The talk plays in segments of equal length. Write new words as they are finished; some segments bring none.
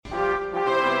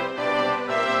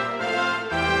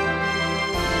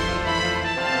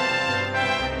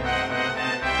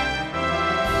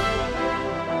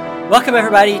Welcome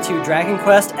everybody to Dragon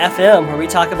Quest FM, where we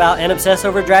talk about and obsess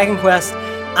over Dragon Quest.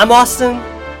 I'm Austin.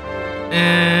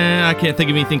 I can't think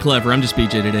of anything clever. I'm just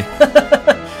BJ today.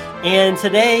 And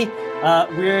today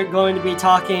we're going to be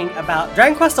talking about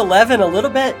Dragon Quest XI a little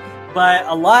bit, but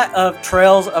a lot of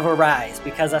Trails of Arise,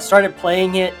 because I started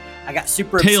playing it. I got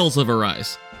super... Tales of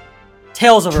Arise.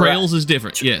 Tales of Arise. Trails is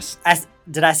different, yes.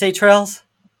 Did I say Trails?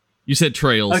 You said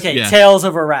Trails. Okay, yeah. Tales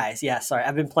of Arise. Yeah, sorry.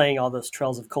 I've been playing all those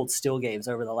Trails of Cold Steel games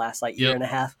over the last year and a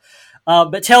half.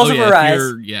 But Tales of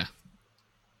Arise. Yeah.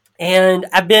 And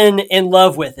I've been in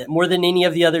love with it more than any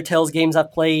of the other Tales games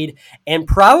I've played, and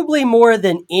probably more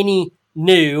than any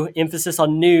new, emphasis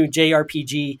on new,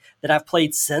 JRPG that I've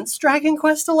played since Dragon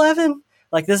Quest XI.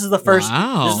 Like, this is the first.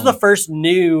 Wow. This is the first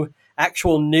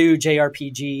actual new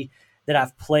JRPG that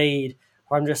I've played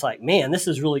where I'm just like, man, this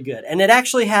is really good. And it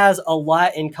actually has a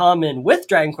lot in common with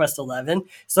Dragon Quest XI,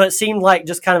 so it seemed like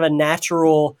just kind of a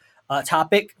natural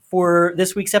topic for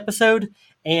this week's episode.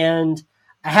 And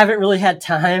I haven't really had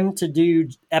time to do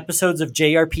episodes of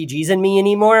JRPGs in me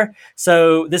anymore,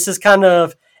 so this is kind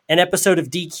of an episode of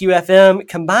DQFM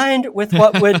combined with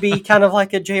what would be kind of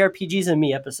like a JRPGs in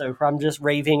me episode, where I'm just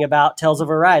raving about Tales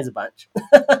of Arise a bunch.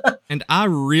 And I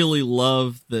really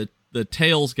love the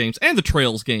Tales games and the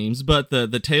Trails games, but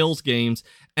the Tales games,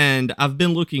 and I've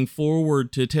been looking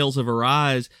forward to Tales of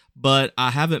Arise, but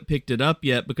I haven't picked it up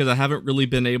yet because I haven't really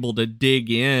been able to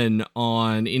dig in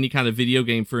on any kind of video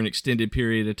game for an extended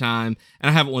period of time, and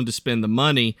I haven't wanted to spend the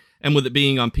money. And with it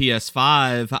being on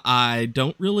PS5, I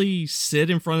don't really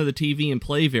sit in front of the TV and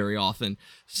play very often.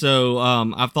 So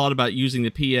I've thought about using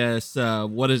the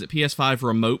PS5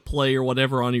 remote play or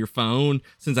whatever on your phone,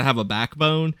 since I have a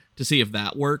backbone, to see if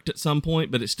that worked at some point.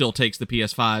 But it still takes the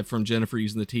PS5 from Jennifer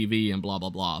using the TV and blah,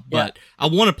 blah, blah. But I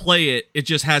want to play it. It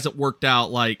just hasn't worked out,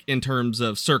 like, in terms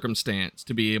of circumstance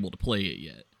to be able to play it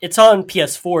yet. It's on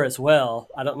PS4 as well.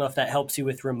 I don't know if that helps you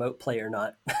with remote play or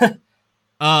not.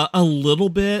 A little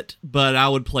bit, but I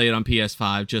would play it on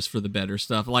PS5 just for the better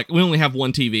stuff. Like, we only have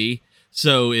one TV,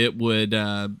 so it would,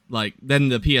 then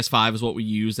the PS5 is what we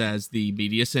use as the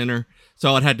media center.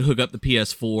 So I'd have to hook up the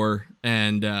PS4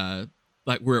 and,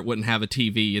 where it wouldn't have a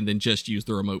TV and then just use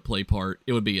the remote play part.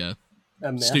 It would be a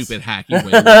stupid, hacky way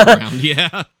to work around.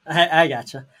 Yeah. I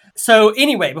gotcha. So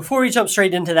anyway, before we jump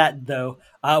straight into that, though,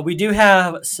 we do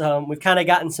have we've kind of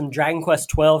gotten some Dragon Quest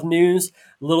XII news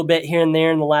a little bit here and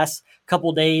there in the last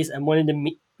couple days, and wanted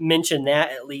to mention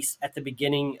that at least at the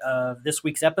beginning of this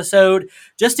week's episode,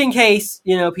 just in case,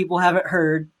 people haven't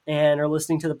heard and are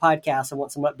listening to the podcast and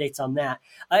want some updates on that.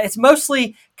 It's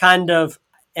mostly kind of,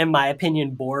 in my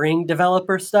opinion, boring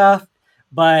developer stuff,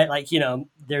 but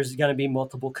there's going to be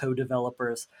multiple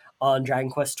co-developers on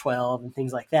Dragon Quest XII and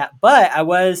things like that. But I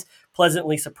was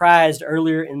pleasantly surprised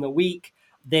earlier in the week.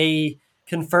 They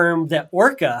confirmed that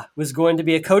Orca was going to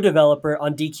be a co-developer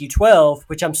on DQ12,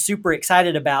 which I'm super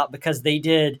excited about because they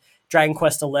did Dragon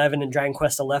Quest XI and Dragon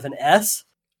Quest XI's.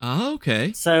 Oh,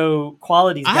 okay. So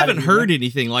quality's I haven't heard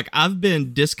anything. Like, I've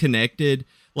been disconnected,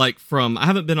 I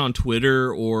haven't been on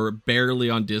Twitter or barely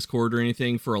on Discord or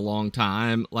anything for a long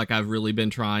time. Like, I've really been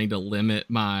trying to limit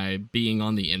my being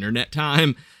on the internet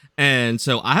time. And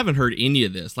so I haven't heard any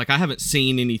of this. Like, I haven't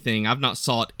seen anything. I've not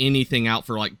sought anything out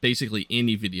for, basically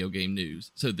any video game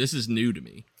news. So this is new to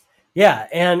me. Yeah,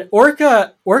 and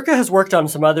Orca has worked on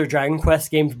some other Dragon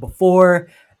Quest games before.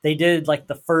 They did,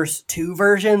 the first two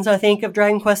versions, I think, of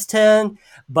Dragon Quest X.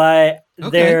 But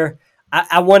they're...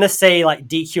 I want to say,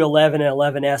 DQ11 and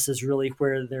 11S is really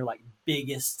where their,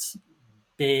 biggest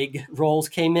big roles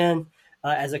came in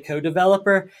as a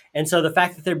co-developer. And so the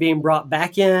fact that they're being brought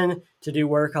back in to do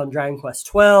work on Dragon Quest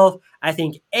XII, I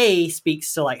think A,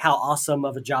 speaks to how awesome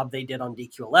of a job they did on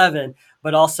DQ11,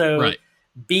 but also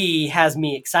B, has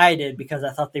me excited because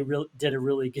I thought they did a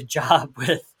really good job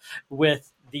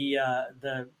with the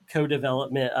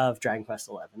co-development of Dragon Quest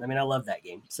XI. I mean, I love that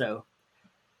game. So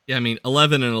yeah, I mean,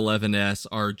 11 and 11S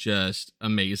are just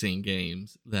amazing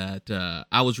games that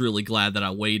I was really glad that I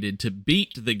waited to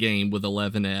beat the game with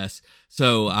 11S.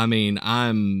 So, I mean,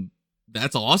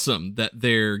 that's awesome that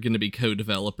they're going to be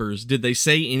co-developers. Did they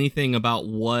say anything about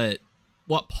what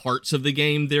parts of the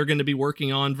game they're going to be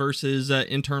working on versus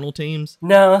internal teams?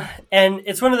 No, and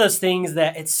it's one of those things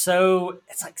that it's so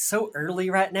early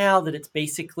right now that it's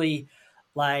basically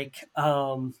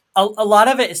a lot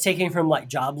of it is taken from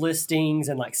job listings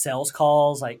and sales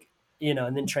calls, and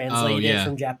then translated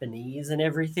from Japanese and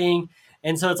everything.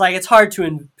 And so it's hard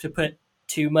to put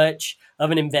too much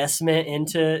of an investment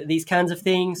into these kinds of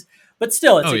things, but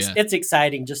still it's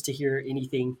exciting just to hear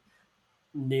anything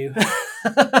new.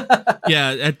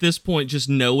 Yeah, at this point, just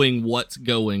knowing what's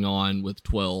going on with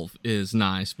 12 is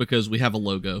nice because we have a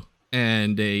logo.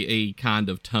 and a kind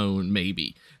of tone,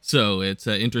 maybe. So it's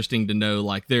interesting to know,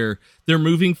 like they're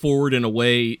moving forward in a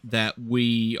way that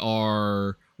we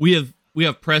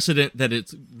have precedent that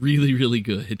it's really, really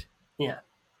good. Yeah.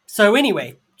 So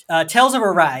anyway, Tales of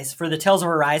Arise, for the Tales of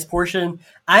Arise portion,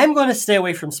 I am going to stay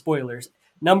away from spoilers.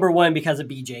 Number one, because of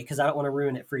BJ, because I don't want to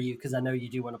ruin it for you, because I know you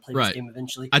do want to play this game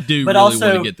eventually. I do but really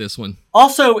also, want to get this one.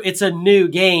 Also, it's a new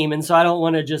game, and so I don't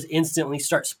want to just instantly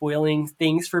start spoiling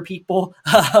things for people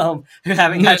who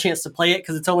haven't had a chance to play it,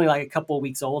 because it's only like a couple of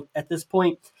weeks old at this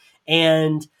point.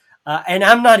 And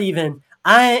I'm not even...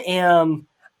 I am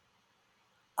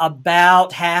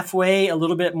about halfway, a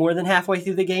little bit more than halfway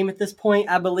through the game at this point,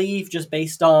 I believe, just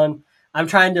based on... I'm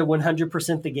trying to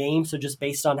 100% the game, so just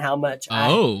based on how much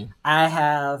I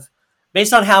have,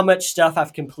 based on how much stuff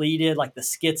I've completed, like the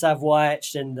skits I've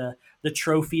watched and the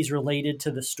trophies related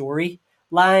to the story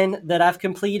line that I've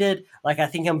completed, like I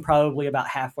think I'm probably about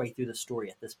halfway through the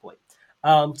story at this point.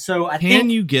 So I Can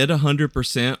you get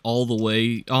 100% all the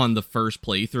way on the first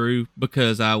playthrough?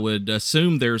 Because I would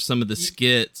assume there's some of the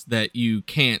skits that you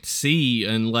can't see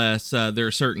unless there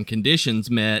are certain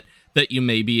conditions met that you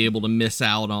may be able to miss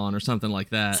out on or something like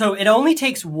that. So it only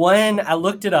takes one. I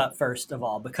looked it up first of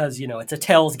all, because, it's a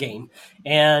Tales game.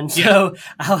 And so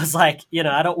I was like,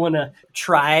 I don't want to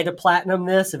try to platinum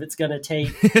this if it's going to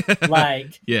take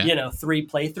like, 3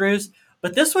 playthroughs.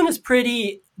 But this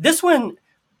one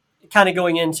kind of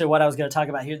going into what I was going to talk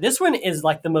about here. This one is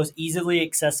like the most easily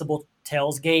accessible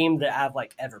Tales game that I've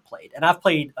like ever played. And I've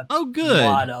played a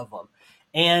lot of them.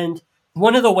 And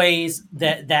one of the ways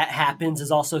that happens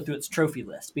is also through its trophy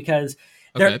list, because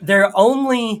there's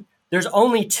only 2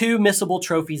 missable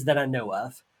trophies that I know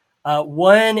of.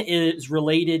 One is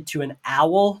related to an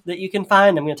owl that you can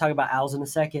find. I'm going to talk about owls in a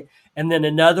second. And then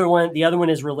the other one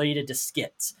is related to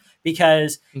skits,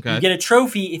 because you get a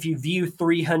trophy if you view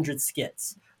 300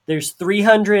 skits. There's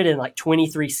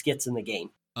 323 skits in the game.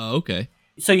 Oh, okay.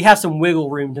 So you have some wiggle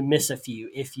room to miss a few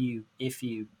if you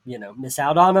miss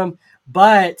out on them,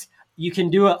 but you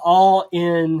can do it all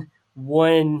in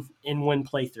one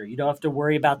playthrough. You don't have to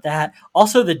worry about that.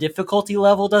 Also, the difficulty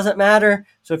level doesn't matter.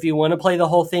 So if you want to play the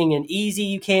whole thing in easy,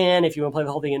 you can. If you want to play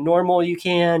the whole thing in normal, you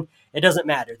can. It doesn't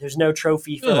matter. There's no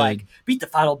trophy for like beat the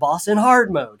final boss in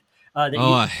hard mode.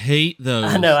 I hate those.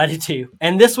 I know, I do too.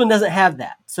 And this one doesn't have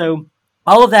that. So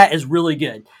all of that is really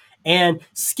good. And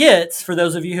skits, for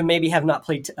those of you who maybe have not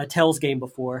played a Tales game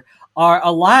before, are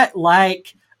a lot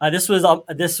like... This was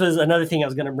another thing I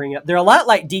was going to bring up. They're a lot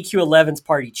like DQ11's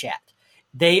Party Chat.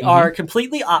 They are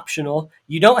completely optional.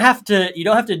 You don't have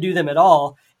to do them at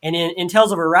all. And in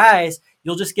Tales of Arise,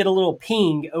 you'll just get a little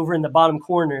ping over in the bottom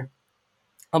corner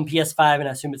on PS5, and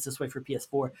I assume it's this way for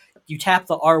PS4. You tap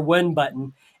the R1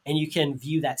 button, and you can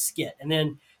view that skit. And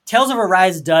then Tales of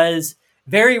Arise does,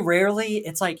 very rarely,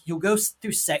 it's like you'll go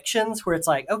through sections where it's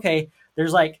like, okay,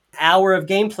 there's like an hour of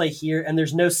gameplay here and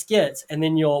there's no skits. And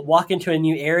then you'll walk into a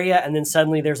new area and then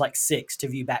suddenly there's like 6 to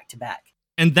view back to back.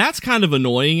 And that's kind of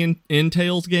annoying in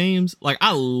Tales games. Like,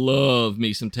 I love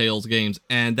me some Tales games,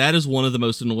 and that is one of the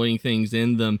most annoying things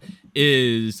in them,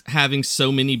 is having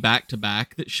so many back to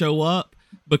back that show up,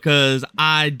 because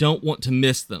I don't want to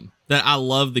miss them. That I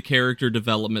love the character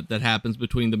development that happens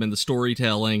between them and the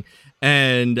storytelling,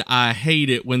 and I hate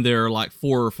it when there are like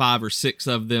 4 or 5 or 6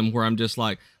 of them where I'm just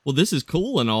like, well, this is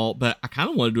cool and all, but I kind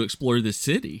of wanted to explore this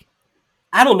city.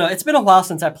 I don't know. It's been a while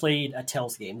since I played a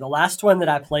Tales game. The last one that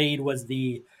I played was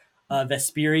the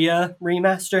Vesperia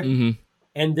remaster. Mm-hmm.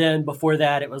 And then before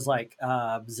that, it was like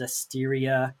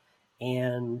Zestiria,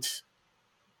 and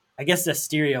I guess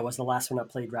Zestiria was the last one I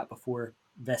played right before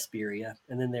Vesperia.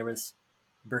 And then there was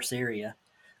Berseria.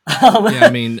 I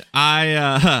mean,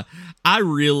 I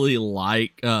really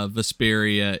like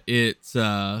Vesperia. It's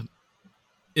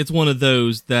one of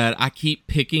those that I keep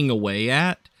picking away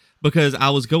at, because I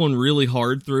was going really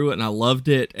hard through it and I loved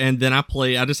it. And then I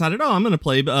decided, I'm going to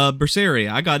play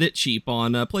Berseria. I got it cheap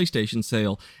on a PlayStation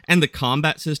sale. And the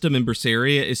combat system in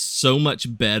Berseria is so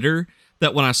much better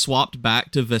that when I swapped back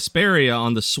to Vesperia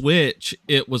on the Switch,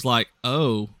 it was like,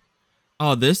 oh,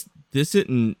 this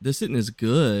isn't as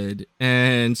good.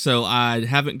 And so I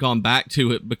haven't gone back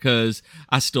to it because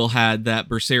I still had that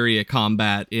Berseria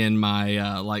combat in my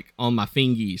on my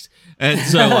fingies. And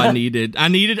so I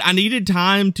needed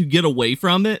time to get away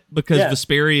from it, because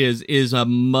Vesperia is a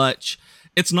much,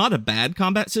 it's not a bad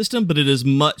combat system, but it is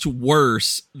much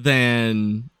worse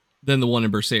than the one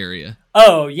in Berseria.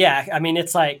 Oh yeah. I mean,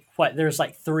 it's like there's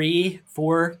like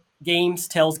 3-4 games,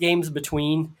 Tales games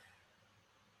between.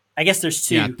 I guess there's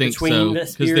 2 between so,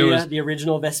 Vesperia, the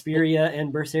original Vesperia,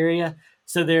 and Berseria.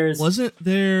 So wasn't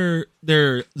there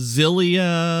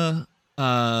Zillia?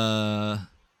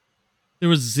 There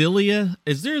was Zillia.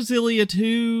 Is there a Zillia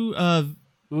 2?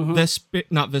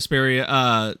 Not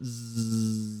Vesperia.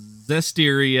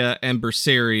 Zestiria and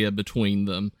Berseria between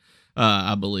them,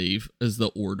 I believe, is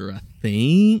the order. I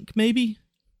think, maybe?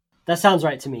 That sounds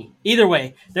right to me. Either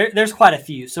way, there's quite a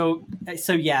few. So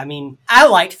yeah, I mean, I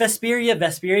liked Vesperia.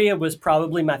 Vesperia was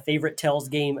probably my favorite Tales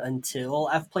game until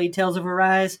I've played Tales of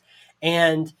Arise.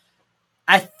 And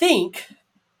I think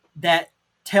that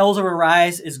Tales of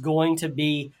Arise is going to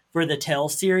be, for the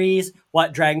Tales series,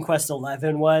 what Dragon Quest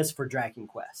XI was for Dragon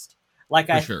Quest. Like,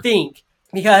 I think,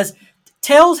 because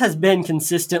Tales has been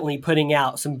consistently putting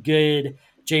out some good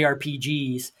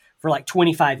JRPGs for like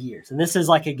 25 years. And this is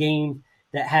like a game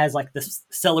that has like this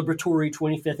celebratory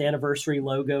 25th anniversary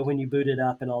logo when you boot it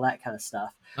up and all that kind of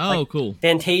stuff. Oh, like, cool.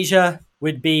 Fantasia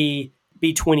would be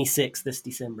 26 this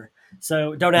December.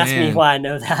 So don't ask me why I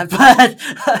know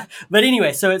that. But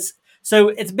anyway, so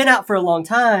it's been out for a long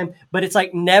time, but it's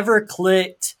like never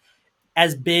clicked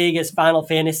as big as Final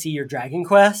Fantasy or Dragon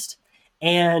Quest.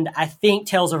 And I think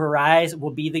Tales of Arise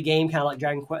will be the game, kind of like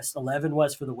Dragon Quest XI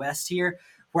was for the West here,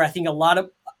 where I think a lot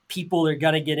of people are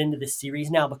going to get into this series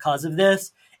now because of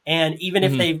this. And even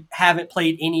if they haven't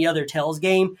played any other Tales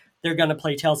game, they're going to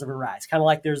play Tales of Arise. Kind of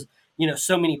like there's,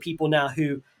 so many people now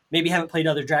who maybe haven't played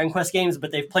other Dragon Quest games,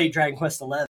 but they've played Dragon Quest XI.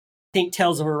 I think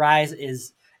Tales of Arise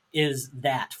is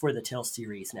that for the Tales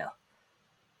series now.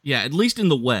 Yeah, at least in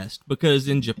the West, because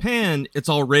in Japan, it's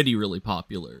already really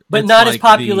popular. But not as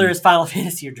popular as Final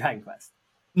Fantasy or Dragon Quest.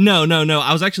 No.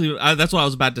 I was actually, that's what I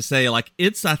was about to say. Like,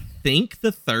 it's, I think,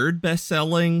 the third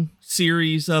best-selling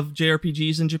series of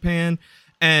JRPGs in Japan,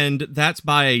 and that's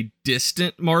by a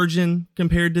distant margin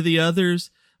compared to the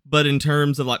others. But in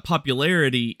terms of, like,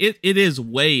 popularity, it is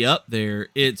way up there.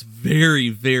 It's very,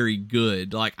 very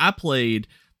good. Like, I played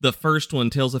the first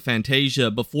one, Tales of Fantasia,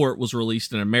 before it was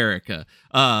released in America.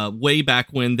 Way back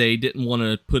when they didn't want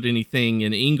to put anything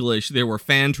in English, there were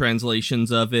fan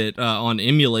translations of it on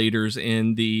emulators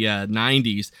in the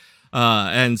 90s.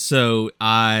 And so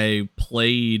I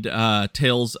played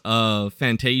Tales of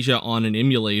Fantasia on an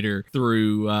emulator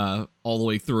through all the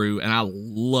way through, and I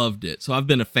loved it. So I've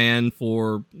been a fan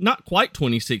for not quite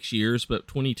 26 years, but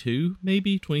 22,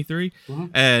 maybe 23.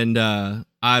 And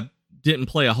I didn't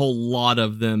play a whole lot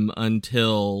of them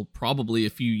until probably a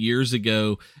few years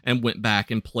ago, and went back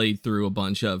and played through a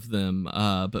bunch of them.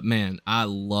 But man, I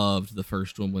loved the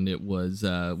first one when it was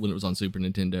on Super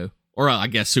Nintendo, or I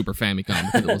guess Super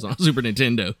Famicom, because it was on Super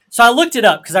Nintendo. So I looked it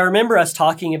up because I remember us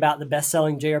talking about the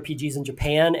best-selling JRPGs in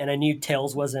Japan, and I knew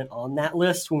Tales wasn't on that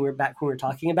list when we were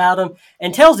talking about them.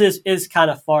 And Tales is kind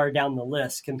of far down the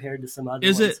list compared to some other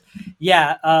ones. Is it?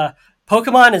 Yeah.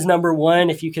 Pokemon is number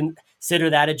one, if you can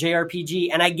consider that a JRPG.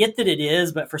 And I get that it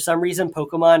is, but for some reason,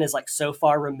 Pokemon is like so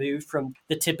far removed from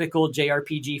the typical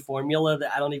JRPG formula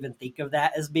that I don't even think of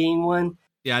that as being one.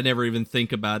 Yeah, I never even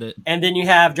think about it. And then you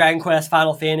have Dragon Quest,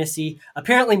 Final Fantasy.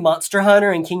 Apparently Monster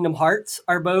Hunter and Kingdom Hearts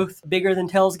are both bigger than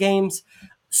Tales games.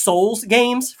 Souls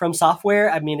games from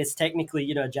Software, I mean, it's technically,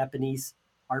 a Japanese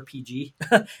RPG,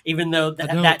 even though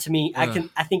that to me, I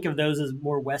think of those as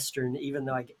more Western, even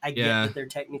though I get that they're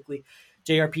technically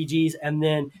JRPGs. And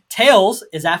then Tales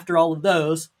is after all of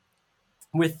those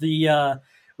with the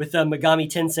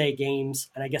Megami Tensei games,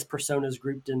 and I guess Persona's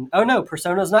grouped in. Oh no,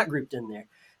 Persona's not grouped in there.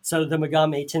 So the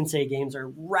Megami Tensei games are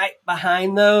right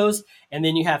behind those. And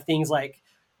then you have things like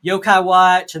Yokai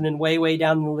Watch, and then way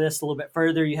down the list a little bit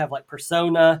further, you have like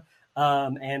Persona,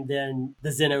 and then the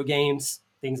Xeno games,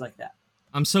 things like that.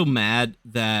 I'm so mad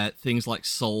that things like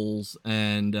Souls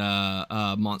and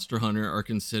Monster Hunter are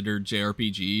considered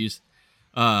JRPGs.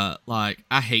 Like,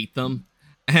 I hate them,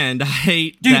 and I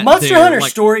hate Dude, Monster Hunter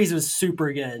Stories was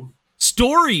super good.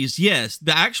 Stories, yes.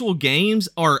 The actual games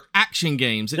are action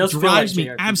games. It drives me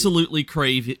absolutely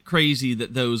crazy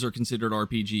that those are considered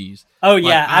RPGs. Oh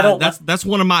yeah, like, that's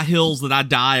one of my hills that I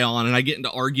die on, and I get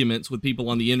into arguments with people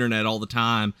on the internet all the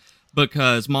time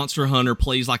because Monster Hunter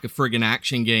plays like a friggin'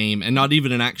 action game and not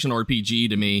even an action RPG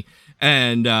to me,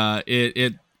 and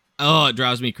it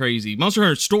drives me crazy. Monster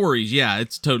Hunter Stories, yeah,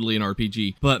 it's totally an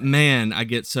RPG. But man, I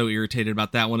get so irritated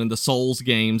about that one. And the Souls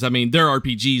games, I mean, they're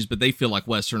RPGs, but they feel like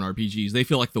Western RPGs. They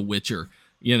feel like The Witcher,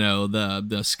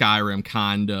 the Skyrim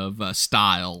kind of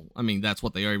style. I mean, that's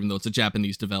what they are, even though it's a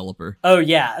Japanese developer. Oh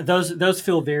yeah, those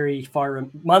feel very far.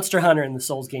 Monster Hunter and the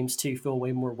Souls games too feel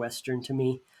way more Western to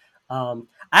me.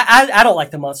 I don't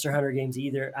like the Monster Hunter games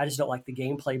either. I just don't like the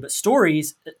gameplay. But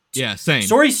Stories, yeah, same.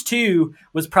 Stories 2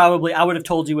 was probably, I would have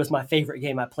told you, was my favorite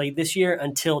game I played this year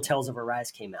until Tales of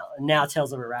Arise came out. And now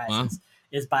Tales of Arise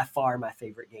is by far my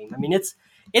favorite game. I mean,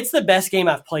 it's the best game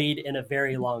I've played in a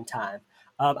very long time.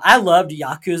 I loved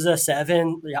Yakuza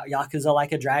 7, Yakuza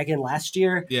Like a Dragon last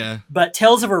year. Yeah. But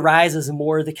Tales of Arise is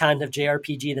more the kind of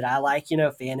JRPG that I like,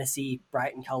 fantasy,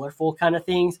 bright and colorful kind of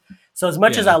things. So as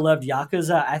much as I loved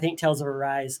Yakuza, I think Tales of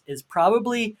Arise is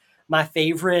probably my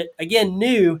favorite, again,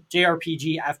 new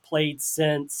JRPG I've played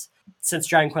since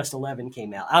Dragon Quest XI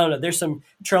came out. I don't know. There's some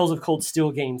Trails of Cold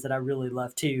Steel games that I really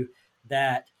love too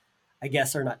that I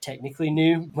guess are not technically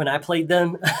new when I played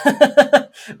them.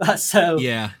 So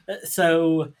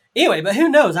anyway, but who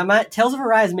knows? Tales of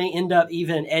Arise may end up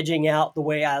even edging out the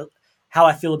way how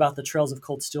I feel about the Trails of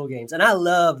Cold Steel games, and I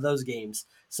love those games.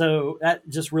 So that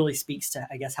just really speaks to,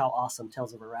 I guess, how awesome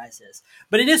Tales of Arise is.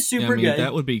 But it is super good.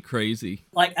 That would be crazy.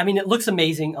 It looks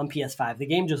amazing on PS5. The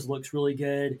game just looks really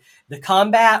good. The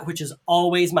combat, which is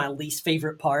always my least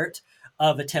favorite part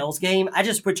of a Tales game,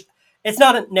 it's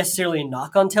not necessarily a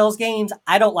knock on Tales games.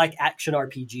 I don't like action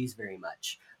RPGs very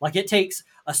much. Like, it takes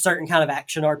a certain kind of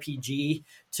action RPG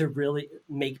to really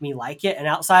make me like it. And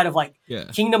outside of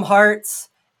Kingdom Hearts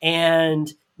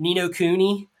and Ni no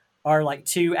Kuni are like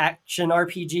two action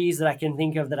RPGs that I can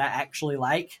think of that I actually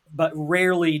like, but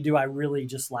rarely do I really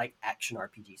just like action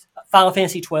RPGs. Final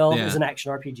Fantasy 12 is an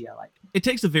action RPG I like. It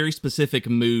takes a very specific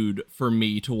mood for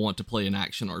me to want to play an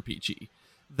action RPG.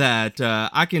 That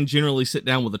I can generally sit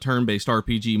down with a turn-based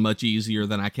RPG much easier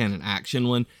than I can an action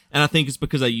one, and I think it's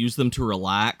because I use them to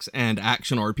relax, and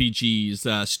action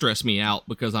RPGs stress me out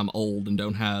because I'm old and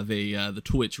don't have the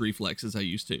twitch reflexes I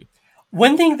used to.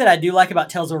 One thing that I do like about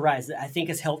Tales of Arise that I think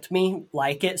has helped me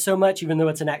like it so much, even though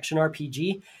it's an action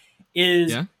RPG,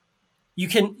 is you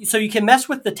can mess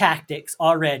with the tactics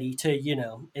already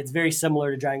to, it's very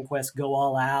similar to Dragon Quest, go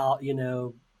all out,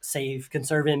 save,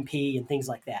 conserve MP and things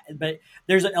like that. But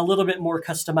there's a little bit more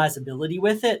customizability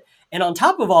with it. And on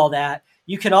top of all that,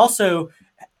 you can also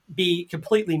be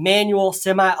completely manual,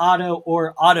 semi-auto,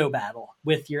 or auto battle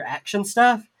with your action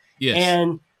stuff. Yes.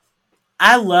 And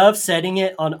I love setting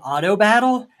it on auto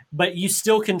battle, but you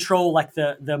still control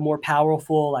the more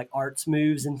powerful arts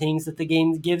moves and things that the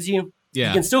game gives you. Yeah.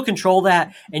 You can still control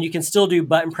that, and you can still do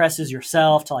button presses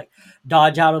yourself to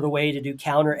dodge out of the way to do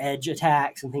counter edge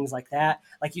attacks and things like that.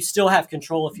 You still have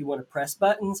control if you want to press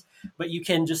buttons, but you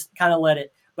can just kind of let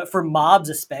it. But for mobs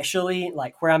especially,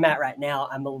 where I'm at right now,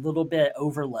 I'm a little bit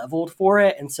over leveled for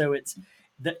it, and so it's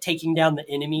taking down the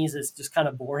enemies is just kind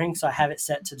of boring. So I have it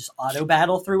set to just auto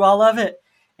battle through all of it.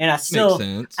 And I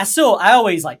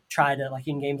always try to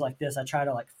in games like this, I try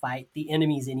to fight the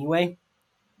enemies anyway,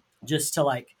 just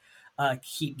to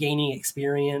keep gaining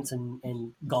experience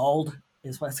and gold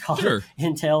is what it's called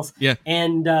in Tales. Yeah.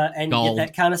 And get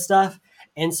that kind of stuff.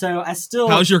 And so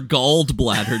how's your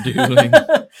gallbladder doing?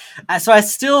 So I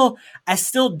still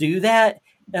do that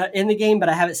in the game, but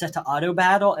I have it set to auto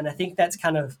battle. And I think that's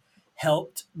kind of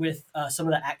helped with some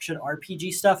of the action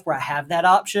RPG stuff where I have that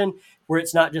option where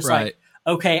it's not just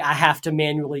okay, I have to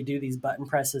manually do these button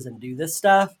presses and do this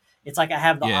stuff. It's I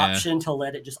have the option to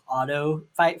let it just auto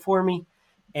fight for me.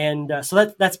 And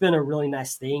so that's been a really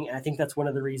nice thing. And I think that's one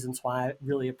of the reasons why I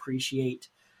really appreciate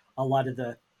a lot of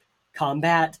the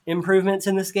combat improvements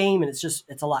in this game. And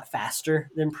it's a lot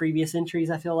faster than previous entries,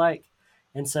 I feel like.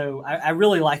 And so I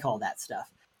really like all that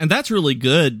stuff. And that's really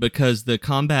good because the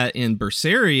combat in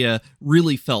Berseria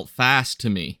really felt fast to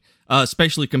me,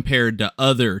 especially compared to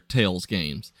other Tales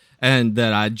games. And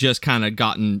that I'd just kind of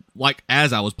gotten,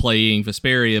 as I was playing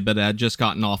Vesperia, but I'd just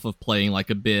gotten off of playing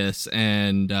Abyss,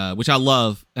 and which I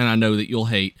love, and I know that you'll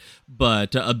hate,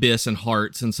 but Abyss and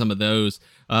Hearts and some of those.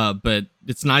 But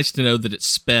it's nice to know that it's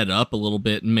sped up a little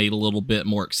bit and made a little bit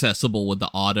more accessible with the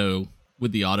auto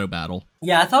battle.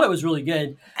 Yeah, I thought it was really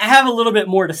good. I have a little bit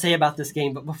more to say about this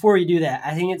game, but before we do that,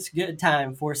 I think it's a good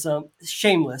time for some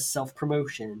shameless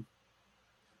self-promotion.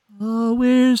 Oh,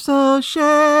 we're so shameless.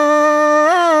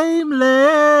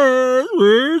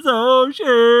 We're so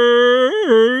shameless.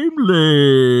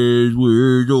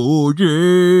 We're so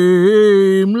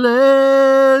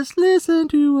shameless. Listen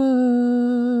to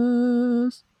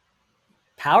us.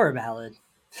 Power ballad.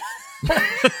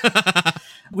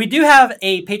 We do have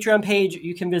a Patreon page.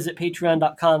 You can visit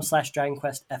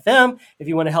patreon.com/DragonQuestFM if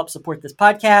you want to help support this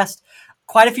podcast.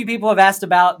 Quite a few people have asked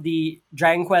about the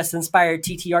Dragon Quest inspired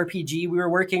TTRPG we were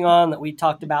working on that we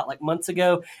talked about months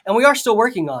ago, and we are still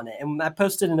working on it. And I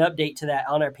posted an update to that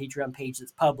on our Patreon page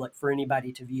that's public for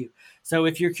anybody to view. So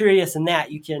if you're curious in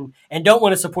that, you can, and don't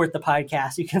want to support the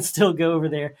podcast, you can still go over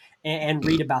there and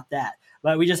read about that.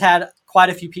 But we just had quite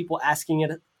a few people asking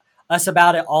us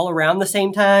about it all around the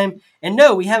same time. And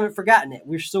no, we haven't forgotten it.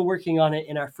 We're still working on it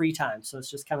in our free time. So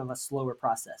it's just kind of a slower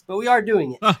process, but we are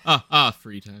doing it.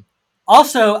 Free time.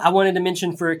 Also, I wanted to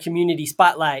mention for a community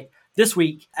spotlight this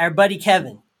week, our buddy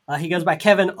Kevin, He goes by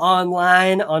Kevin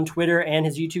Online on Twitter and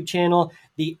his YouTube channel.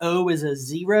 The O is a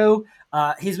 0.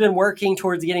 He's been working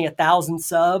towards getting 1,000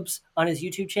 subs on his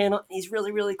YouTube channel. He's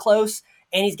really, really close.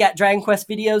 And he's got Dragon Quest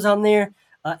videos on there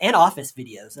and Office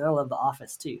videos. And I love the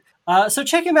Office too. So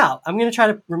check him out. I'm going to try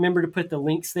to remember to put the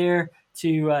links there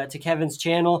to Kevin's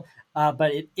channel.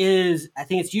 But it is, I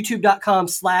think it's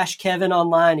youtube.com/Kevin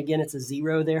Online. Again, it's a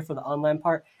 0 there for the online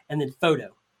part. And then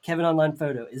photo. Kevin Online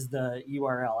Photo is the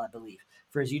URL, I believe,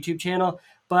 for his YouTube channel.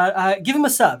 But give him a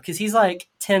sub because he's like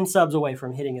 10 subs away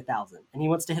from hitting 1,000. And he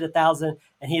wants to hit 1,000.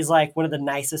 And he's like one of the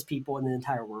nicest people in the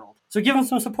entire world. So give him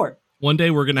some support. One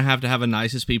day we're going to have the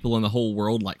nicest people in the whole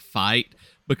world like fight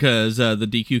because the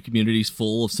DQ community is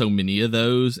full of so many of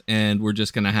those. And we're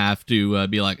just going to have to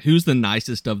be like, who's the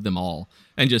nicest of them all?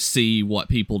 And just see what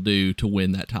people do to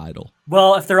win that title.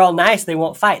 Well, if they're all nice, they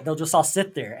won't fight. They'll just all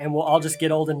sit there and we'll all just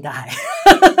get old and die.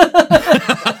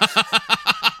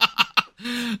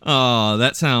 Oh,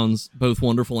 that sounds both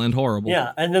wonderful and horrible.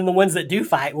 Yeah, and then the ones that do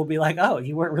fight will be like, oh,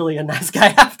 you weren't really a nice guy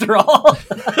after all.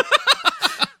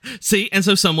 See, and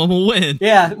so someone will win.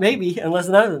 Yeah, maybe, unless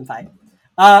none of them fight.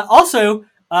 Also,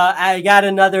 I got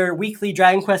another weekly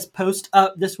Dragon Quest post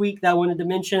up this week that I wanted to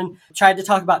mention. Tried to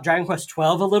talk about Dragon Quest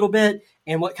 12 a little bit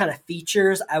and what kind of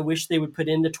features I wish they would put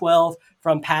into 12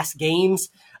 from past games.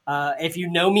 If you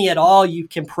know me at all, you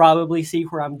can probably see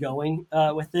where I'm going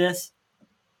with this.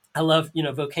 I love,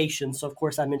 vocation, so of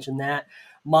course I mentioned that.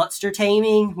 Monster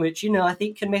taming, which, I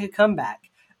think can make a comeback.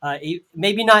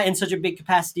 Maybe not in such a big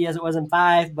capacity as it was in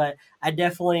 5, but I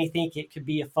definitely think it could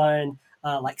be a fun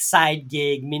side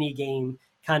gig, mini game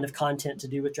kind of content to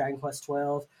do with Dragon Quest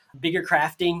 12. Bigger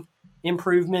crafting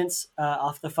improvements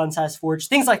off the Fun Size Forge,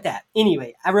 things like that.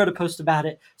 Anyway, I wrote a post about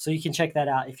it, so you can check that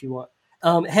out if you want.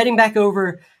 Heading back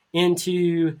over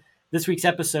into this week's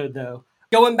episode, though,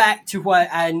 going back to what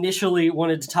I initially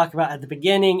wanted to talk about at the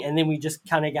beginning, and then we just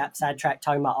kind of got sidetracked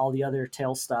talking about all the other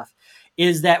Tales stuff,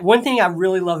 is that one thing I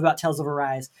really love about Tales of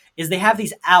Arise is they have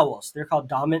these owls. They're called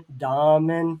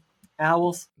Daman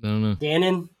owls. I don't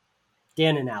know.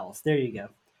 Danon owls. There you go.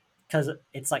 Because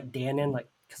it's like Danon,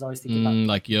 because I always think about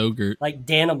like yogurt. Like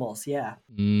Danimals, yeah.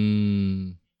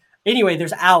 Mm. Anyway,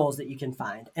 there's owls that you can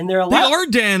find. And they're a lot. They are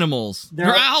Danimals.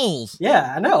 They're owls.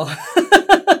 Yeah, I know.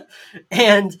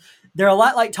 And they're a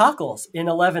lot like Tockles in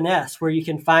 11S, where you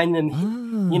can find them.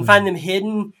 You can find them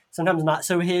hidden, sometimes not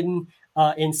so hidden,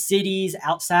 in cities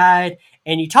outside.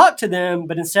 And you talk to them,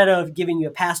 but instead of giving you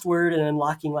a password and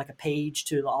unlocking like a page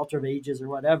to the Altar of Ages or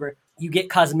whatever, you get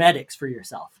cosmetics for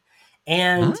yourself.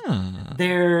 And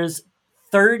there's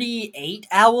 38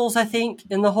 owls, I think,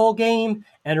 in the whole game.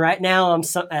 And right now I'm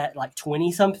at like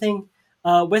 20 something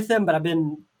with them. But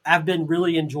I've been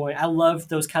really enjoying. I love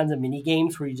those kinds of mini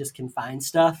games where you just can find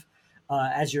stuff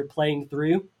as you're playing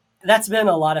through. That's been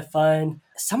a lot of fun.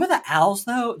 Some of the owls,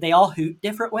 though, they all hoot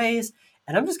different ways.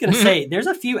 And I'm just going to say, there's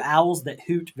a few owls that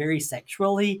hoot very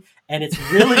sexually, and it's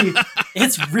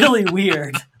really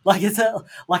weird.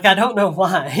 I don't know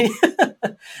why.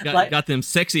 Got them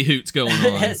sexy hoots going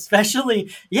on.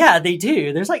 Especially, yeah, they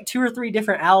do. There's like 2 or 3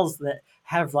 different owls that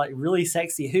have like really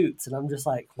sexy hoots, and I'm just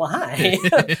like, why?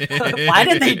 Why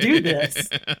did they do this?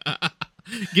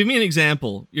 Give me an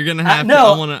example. You're gonna have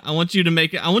no. to. I want you to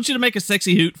make a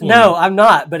sexy hoot for me. No, I'm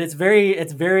not. But it's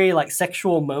very like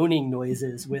sexual moaning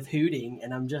noises with hooting,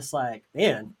 and I'm just like,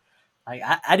 man, like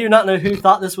I do not know who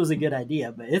thought this was a good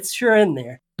idea, but it's sure in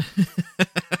there.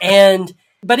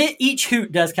 But each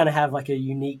hoot does kind of have like a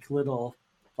unique little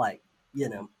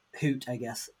hoot, I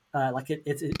guess.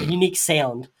 It's a unique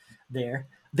sound there.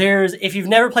 If you've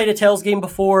never played a Tales game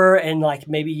before, and like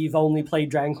maybe you've only played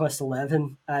Dragon Quest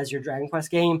XI as your Dragon Quest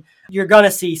game, you're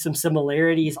gonna see some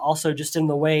similarities also just in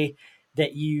the way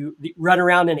that you run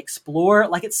around and explore.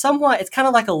 Like it's kind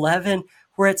of like 11,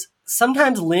 where it's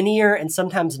sometimes linear and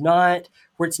sometimes not,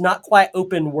 where it's not quite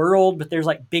open world, but there's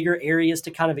like bigger areas to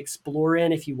kind of explore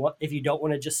in if you don't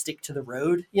want to just stick to the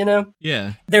road,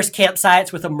 Yeah. There's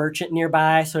campsites with a merchant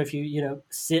nearby, so if you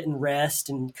sit and rest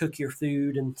and cook your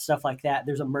food and stuff like that,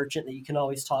 there's a merchant that you can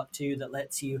always talk to that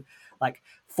lets you like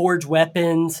forge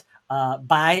weapons,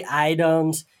 buy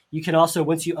items. You can also,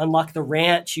 once you unlock the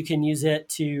ranch, you can use it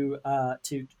to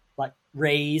like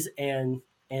raise and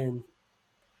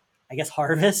I guess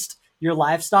harvest your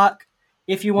livestock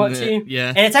if you want to. Yeah.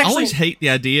 And it's actually, I always hate the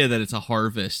idea that it's a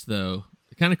harvest, though.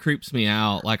 It kind of creeps me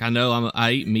out. Like, I know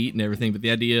I eat meat and everything, but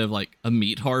the idea of like a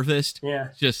meat harvest,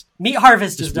 just meat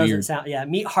harvest just doesn't weird. sound. Yeah,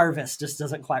 meat harvest just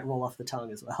doesn't quite roll off the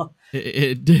tongue as well.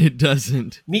 It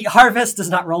doesn't. Meat harvest does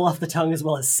not roll off the tongue as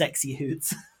well as sexy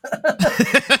hoots.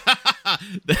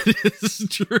 That is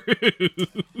true.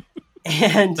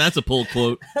 And That's a pulled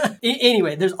quote.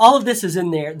 Anyway, there's all of this is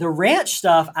in there. The ranch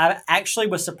stuff, I actually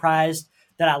was surprised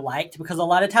that I liked, because a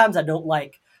lot of times I don't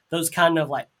like those kind of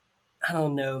like, I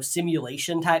don't know,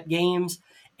 simulation type games,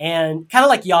 and kind of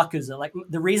like Yakuza. Like,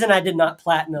 the reason I did not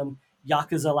platinum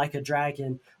Yakuza Like a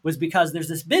Dragon was because there's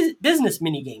this business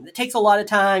mini game that takes a lot of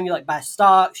time. You like buy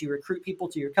stocks, you recruit people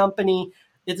to your company.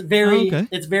 It's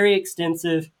very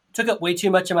extensive. Took up way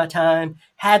too much of my time.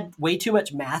 Had way too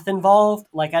much math involved.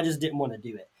 Like, I just didn't want to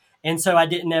do it, and so I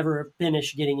didn't ever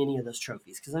finish getting any of those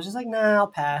trophies, because I was just like, nah, I'll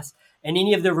pass. And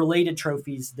any of the related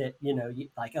trophies that,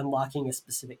 like unlocking a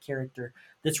specific character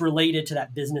that's related to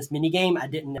that business mini game, I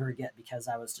didn't ever get, because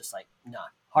I was just like, nah,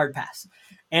 hard pass.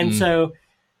 And so,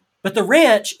 but the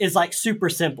ranch is like super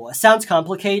simple. It sounds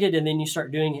complicated, and then you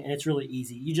start doing it and it's really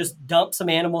easy. You just dump some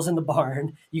animals in the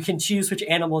barn. You can choose which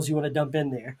animals you want to dump in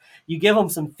there. You give them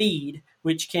some feed,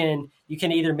 which you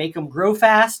can either make them grow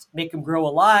fast, make them grow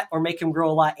a lot, or make them grow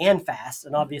a lot and fast.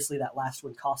 And obviously that last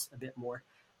one costs a bit more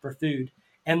for food.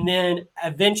 And then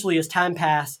eventually, as time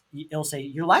passes, it'll say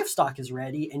your livestock is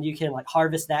ready, and you can like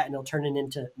harvest that, and it'll turn it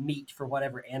into meat for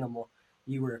whatever animal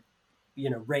you were,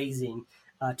 raising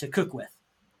to cook with.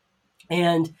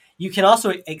 And you can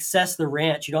also access the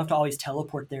ranch. You don't have to always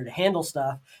teleport there to handle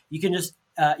stuff. You can just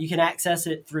you can access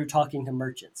it through talking to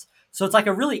merchants. So it's like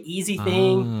a really easy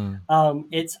thing.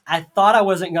 I thought I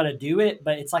wasn't going to do it,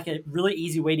 but it's like a really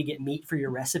easy way to get meat for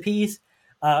your recipes.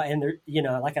 And there,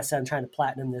 like I said, I'm trying to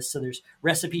platinum this. So there's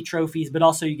recipe trophies, but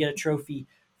also you get a trophy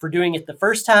for doing it the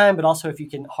first time, but also if you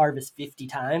can harvest 50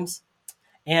 times.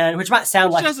 And which might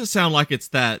sound like, doesn't sound like it's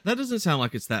that doesn't sound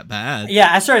like it's that bad. Yeah,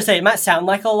 I started to say it might sound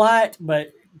like a lot,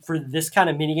 but for this kind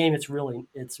of mini game, it's really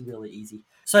easy.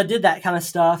 So I did that kind of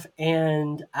stuff,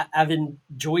 and I've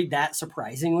enjoyed that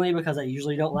surprisingly, because I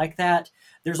usually don't like that.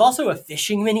 There's also a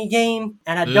fishing mini game,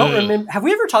 and I don't remember. Have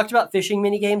we ever talked about fishing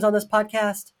mini games on this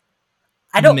podcast?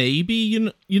 I don't. Maybe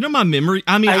you know my memory.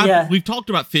 I mean, we've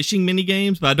talked about fishing mini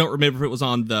games, but I don't remember if it was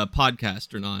on the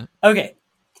podcast or not. Okay.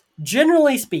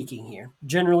 Generally speaking,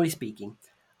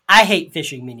 I hate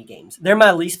fishing mini games. They're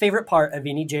my least favorite part of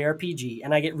any JRPG,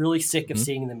 and I get really sick of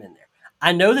seeing them in there.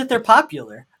 I know that they're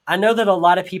popular. I know that a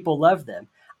lot of people love them.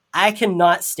 I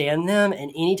cannot stand them,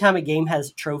 and anytime a game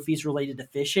has trophies related to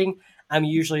fishing, I'm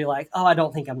usually like, oh, I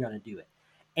don't think I'm going to do it.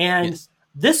 And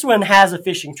this one has a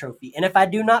fishing trophy, and if I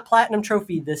do not platinum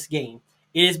trophy this game,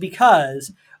 it is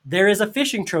because there is a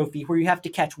fishing trophy where you have to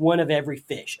catch one of every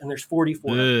fish, and there's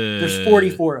 44. There's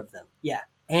 44 of them. Yeah.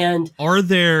 And what are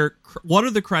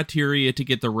the criteria to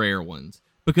get the rare ones?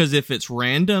 Because if it's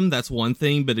random, that's one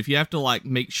thing, but if you have to like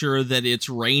make sure that it's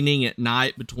raining at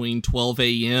night between 12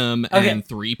 a.m. and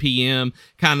 3 p.m.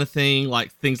 kind of thing,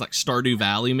 like things like Stardew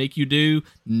Valley make you do,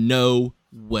 no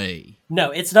way.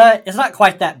 No, it's not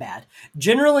quite that bad.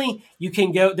 Generally, you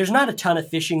can go, there's not a ton of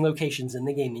fishing locations in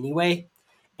the game anyway.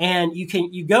 And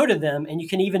you go to them, and you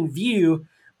can even view,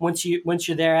 once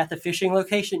you're there at the fishing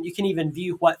location, you can even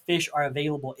view what fish are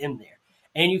available in there.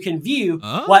 And you can view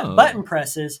what button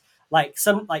presses, like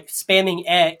spamming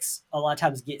X a lot of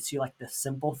times gets you like the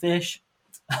simple fish.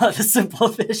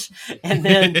 And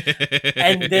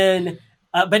then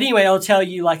but anyway, it'll tell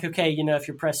you like, okay, if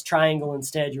you press triangle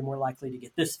instead, you're more likely to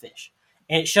get this fish.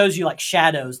 And it shows you like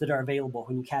shadows that are available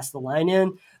when you cast the line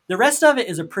in. The rest of it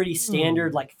is a pretty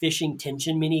standard like fishing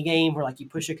tension mini game where like you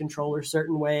push a controller a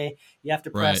certain way. You have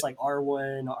to press like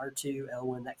R1, R2,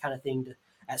 L1, that kind of thing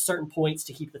at certain points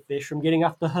to keep the fish from getting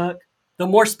off the hook. The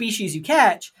more species you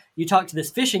catch, you talk to this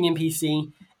fishing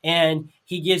NPC, and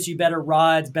he gives you better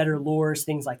rods, better lures,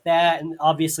 things like that. And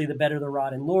obviously, the better the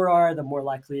rod and lure are, the more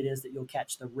likely it is that you'll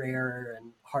catch the rarer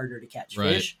and harder to catch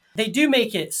fish. They do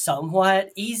make it somewhat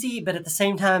easy, but at the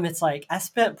same time, it's like I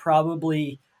spent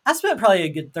probably a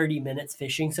good 30 minutes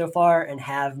fishing so far and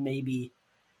have maybe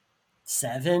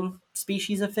 7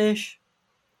 species of fish.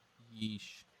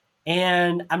 Yeesh.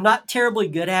 And I'm not terribly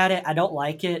good at it. I don't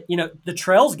like it. The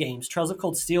Trails games, Trails of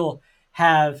Cold Steel,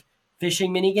 have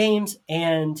fishing mini games,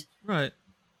 and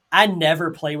I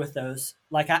never play with those.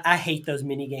 Like I hate those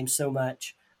mini games so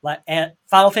much. Like at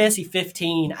Final Fantasy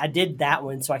 15, I did that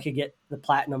one so I could get the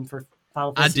platinum for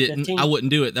Final Fantasy 15. I wouldn't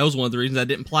do it. That was one of the reasons I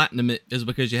didn't platinum it, is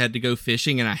because you had to go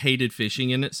fishing, and I hated fishing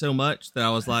in it so much that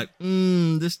I was like,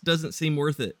 this doesn't seem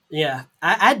worth it. Yeah,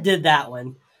 I did that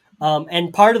one.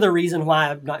 And part of the reason why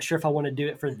I'm not sure if I want to do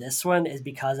it for this one is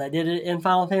because I did it in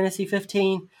Final Fantasy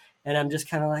 15, and I'm just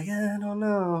kind of like, I don't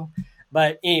know.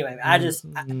 But anyway,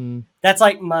 that's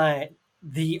like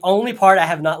the only part I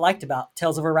have not liked about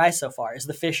Tales of Arise so far is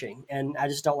the fishing, and I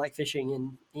just don't like fishing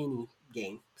in any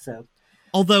game. So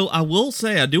Although I will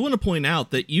say, I do want to point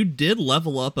out that you did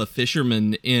level up a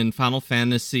fisherman in Final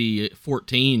Fantasy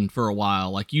 14 for a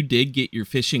while. Like, you did get your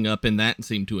fishing up in that and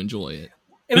seemed to enjoy it.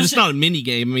 But it's not a mini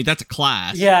game. I mean, that's a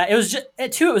class. Yeah, it was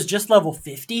it was just level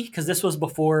 50 because this was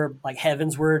before like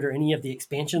Heavensward or any of the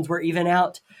expansions were even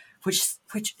out, which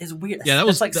is weird. Yeah, that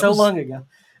was like so long ago.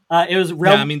 It was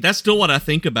Realm. Yeah, I mean that's still what I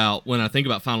think about when I think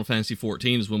about Final Fantasy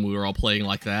 14 is when we were all playing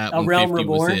like that. When Realm 50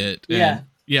 Reborn. Was it. And,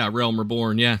 yeah, Realm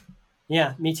Reborn. Yeah.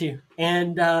 Yeah, me too.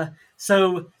 And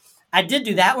so I did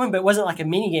do that one, but it wasn't like a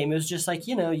mini game. It was just like,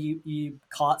 you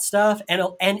caught stuff.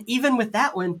 And even with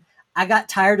that one, I got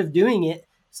tired of doing it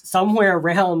somewhere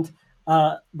around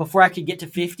before I could get to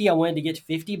 50. I wanted to get to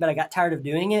 50, but I got tired of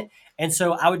doing it. And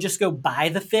so I would just go buy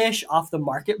the fish off the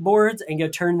market boards and go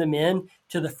turn them in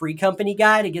to the free company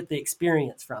guy to get the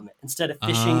experience from it instead of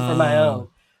fishing for my own.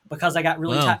 Because I got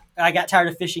I got tired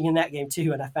of fishing in that game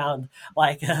too, and I found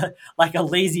like a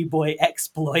lazy boy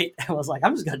exploit. I was like,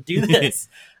 I'm just gonna do this.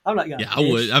 I'm not gonna. Yeah, fish.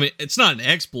 I would. I mean, it's not an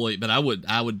exploit, but I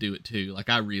would do it too. Like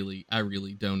I really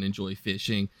don't enjoy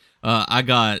fishing. I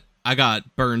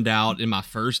got burned out in my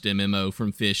first MMO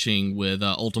from fishing with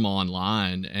Ultima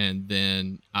Online, and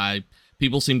then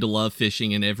people seem to love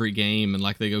fishing in every game, and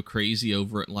like they go crazy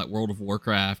over it in like World of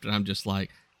Warcraft, and I'm just like,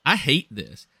 I hate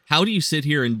this. How do you sit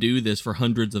here and do this for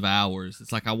hundreds of hours?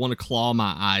 It's like I want to claw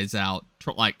my eyes out,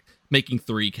 like making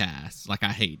 3 casts. Like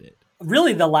I hate it.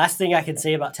 Really, the last thing I can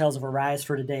say about Tales of Arise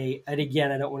for today, and again,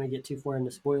 I don't want to get too far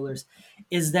into spoilers,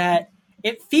 is that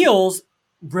it feels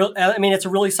real. I mean, it's a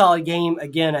really solid game.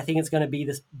 Again, I think it's going to be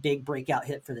this big breakout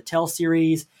hit for the Tales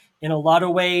series. In a lot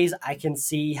of ways, I can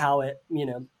see how it,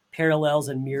 parallels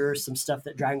and mirrors some stuff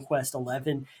that Dragon Quest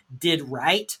XI did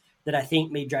right that I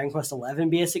think made Dragon Quest XI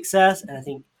be a success, and I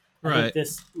think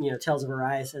this, Tales of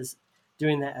Arise is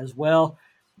doing that as well.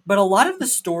 But a lot of the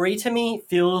story to me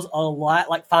feels a lot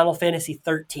like Final Fantasy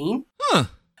 13. Huh.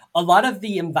 A lot of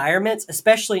the environments,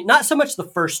 especially not so much the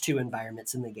first 2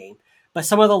 environments in the game, but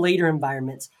some of the later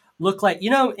environments look like,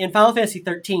 in Final Fantasy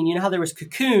 13, how there was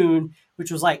Cocoon, which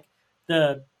was like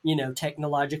the,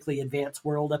 technologically advanced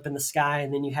world up in the sky.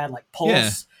 And then you had like Pulse.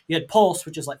 Yeah. You had Pulse,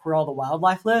 which is like where all the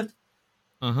wildlife lived.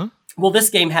 Uh-huh. Well,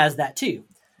 this game has that too.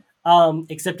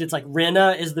 Except it's like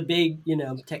Rena is the big,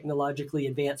 technologically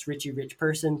advanced Richie Rich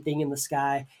person thing in the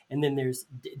sky. And then there's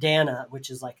Dana,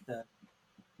 which is like the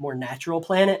more natural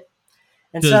planet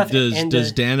and stuff.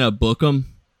 Does Dana book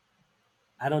 'em?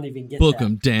 I don't even get book that.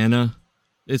 'em, Dana.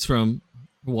 It's from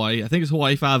Hawaii. I think it's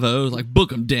Hawaii 5-0. It's like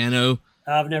book 'em, Dano.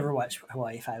 I've never watched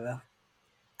Hawaii 5-0.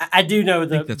 I do know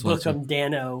the Bookum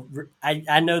Dano.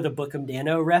 I know the Bookum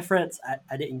Dano reference.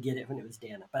 I didn't get it when it was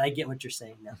Dana, but I get what you're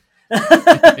saying now.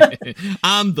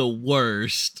 I'm the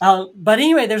worst. But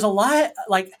anyway, there's a lot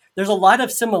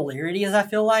of similarities, I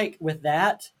feel like, with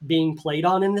that being played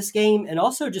on in this game, and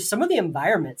also just some of the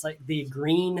environments, like the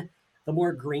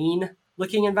more green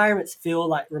looking environments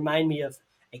remind me of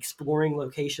exploring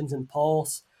locations in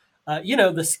Pulse.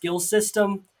 The skill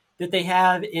system that they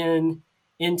have in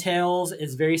Tales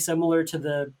is very similar to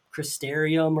the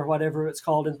Crystarium or whatever it's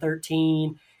called in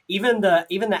 13. Even the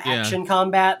action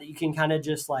combat that you can kind of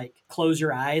just like close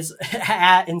your eyes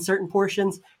at in certain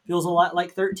portions feels a lot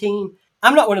like 13.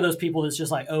 I'm not one of those people that's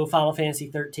just like, oh, Final Fantasy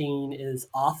 13 is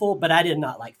awful, but I did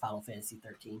not like Final Fantasy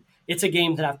 13. It's a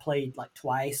game that I've played like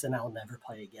twice and I'll never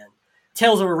play again.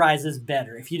 Tales of Arise is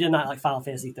better. If you did not like Final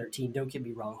Fantasy 13, don't get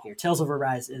me wrong here. Tales of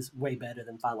Arise is way better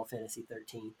than Final Fantasy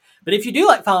 13. But if you do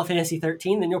like Final Fantasy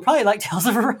 13, then you'll probably like Tales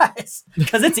of Arise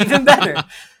because it's even better.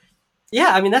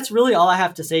 Yeah, I mean, that's really all I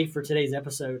have to say for today's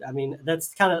episode. I mean,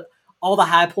 that's kind of all the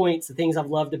high points, the things I've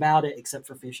loved about it, except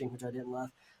for fishing, which I didn't love.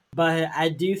 But I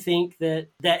do think that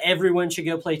everyone should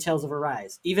go play Tales of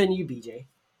Arise, even you, BJ.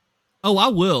 Oh, I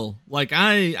will. Like,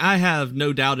 I have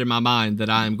no doubt in my mind that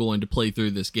I am going to play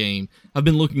through this game. I've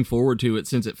been looking forward to it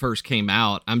since it first came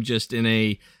out. I'm just in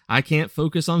I can't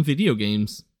focus on video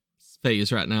games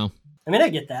phase right now. I mean, I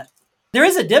get that. There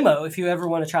is a demo if you ever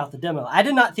want to try out the demo. I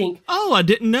did not think... Oh, I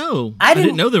didn't know. I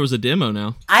didn't know there was a demo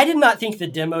now. I did not think the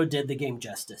demo did the game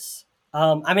justice.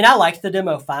 I mean, I liked the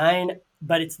demo fine,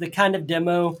 but it's the kind of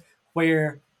demo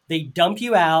where they dump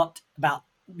you out about,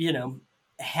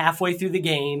 halfway through the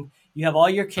game. You have all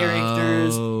your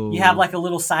characters. Oh. You have like a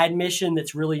little side mission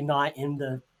that's really not in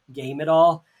the game at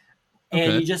all. And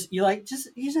okay. you just do like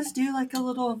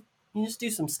you just do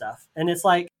some stuff. And it's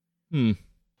like,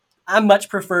 I much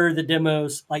prefer the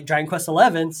demos like Dragon Quest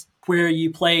XI's where you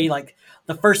play like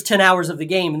the first 10 hours of the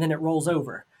game and then it rolls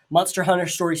over. Monster Hunter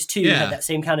Stories 2 had that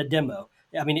same kind of demo.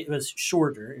 I mean, it was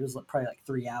shorter. It was probably like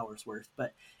 3 hours worth.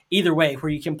 But either way, where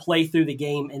you can play through the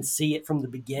game and see it from the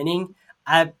beginning,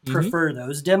 I prefer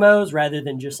those demos rather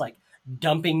than just like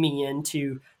dumping me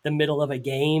into the middle of a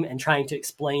game and trying to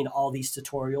explain all these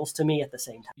tutorials to me at the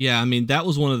same time. Yeah, I mean, that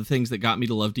was one of the things that got me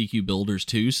to love DQ Builders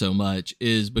 2 so much,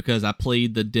 is because I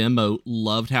played the demo,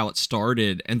 loved how it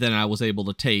started, and then I was able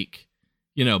to take,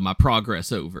 my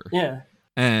progress over. Yeah.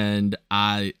 And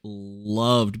I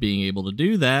loved being able to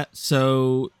do that,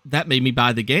 so that made me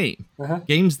buy the game.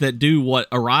 Games that do what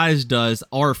Arise does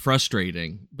are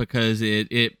frustrating because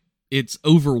it's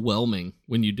overwhelming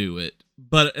when you do it.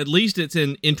 But at least it's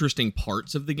in interesting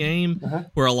parts of the game,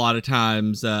 where a lot of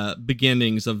times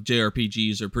beginnings of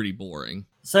JRPGs are pretty boring.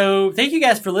 So thank you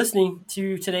guys for listening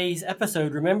to today's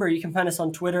episode. Remember, you can find us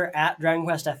on Twitter at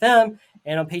DragonQuestFM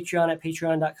and on Patreon at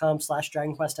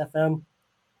patreon.com/DragonQuestFM.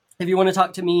 If you want to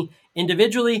talk to me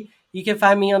individually, you can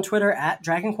find me on Twitter at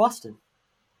DragonQueston.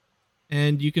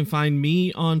 And you can find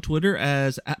me on Twitter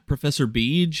as at Professor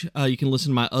Beej. You can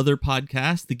listen to my other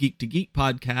podcast, the Geek to Geek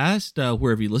podcast,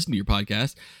 wherever you listen to your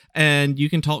podcast. And you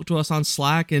can talk to us on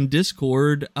Slack and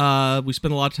Discord. We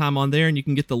spend a lot of time on there, and you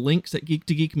can get the links at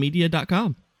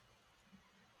geektogeekmedia.com.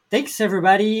 Thanks,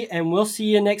 everybody, and we'll see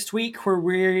you next week where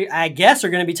we, I guess, are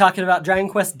going to be talking about Dragon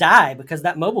Quest Die, because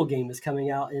that mobile game is coming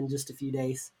out in just a few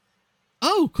days.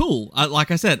 Oh, cool.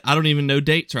 Like I said, I don't even know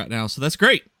dates right now, so that's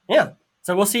great. Yeah.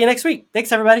 So we'll see you next week.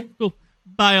 Thanks, everybody. Cool.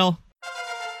 Bye, y'all.